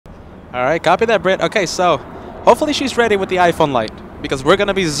All right, copy that, Britt. Okay, so hopefully she's ready with the iPhone light because we're going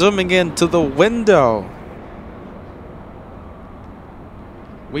to be zooming in to the window.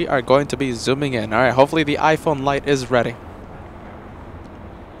 We are going to be zooming in. All right, hopefully the iPhone light is ready.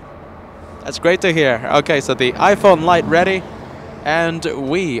 That's great to hear. Okay, so the iPhone light ready, and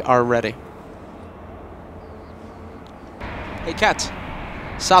we are ready. Hey, Cat.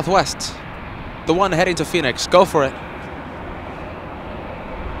 Southwest. The one heading to Phoenix. Go for it.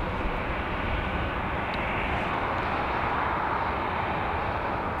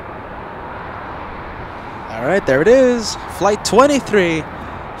 All right, there it is. Flight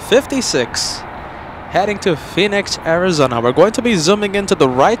 2356. Heading to Phoenix, Arizona. We're going to be zooming into the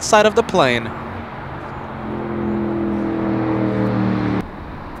right side of the plane.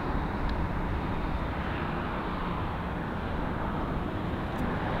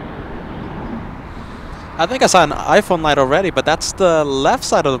 I think I saw an iPhone light already, but that's the left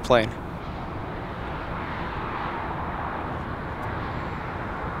side of the plane.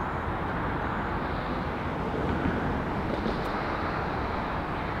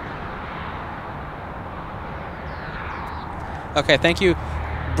 Okay, thank you,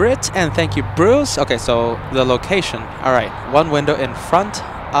 Britt, and thank you, Bruce. Okay, so the location. All right, one window in front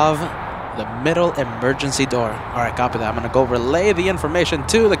of the middle emergency door. All right, copy that. I'm going to go relay the information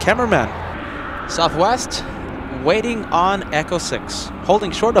to the cameraman. Southwest, waiting on Echo 6.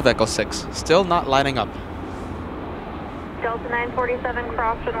 Holding short of Echo 6. Still not lining up. Delta 947,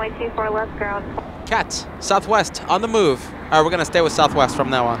 cross runway 24 left ground. Cat, Southwest, on the move. All right, we're going to stay with Southwest from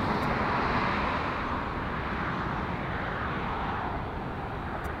now on.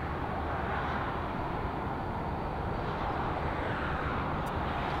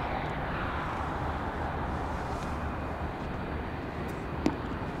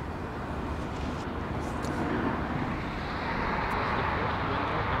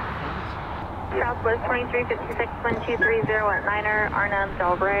 Southwest 2356, 1230 at Niner, Arnhem,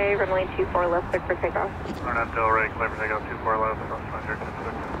 Del Rey, runway 24 left, clear for takeoff. Arnhem, Del Rey, clear for takeoff, 24 left, cross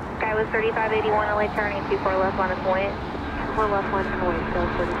 156. Skywest 3581, LA turning 24 left, line is point. 24 left, line is point,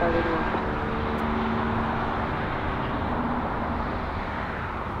 Skywest 3581.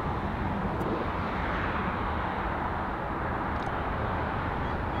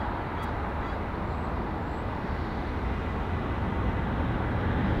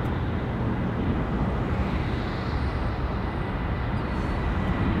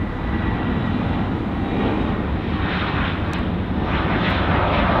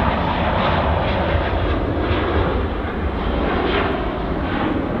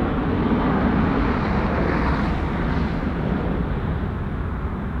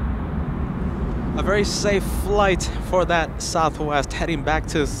 A very safe flight for that Southwest heading back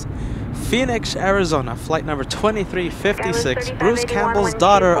to Phoenix, Arizona. Flight number 2356. Bruce Campbell's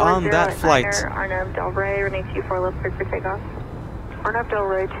daughter on that flight. Arnhem, Del Rey, runway 24 left, clear for takeoff. Arnhem, Del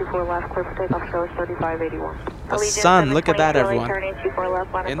Rey, 24 left, clear for takeoff, show 3581. The sun, look at that, everyone,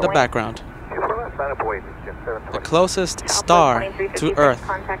 in the background. The closest star to Earth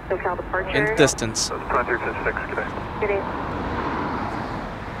in distance. Good day.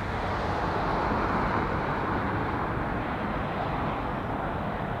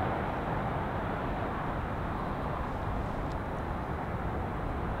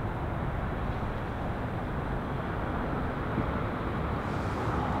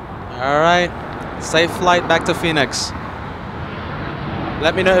 All right, safe flight back to Phoenix.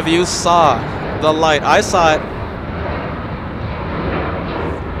 Let me know if you saw the light. I saw it.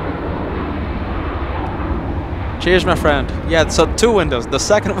 Cheers, my friend. Yeah, so 2 windows. The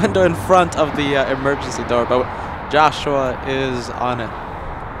second window in front of the emergency door, but Joshua is on it.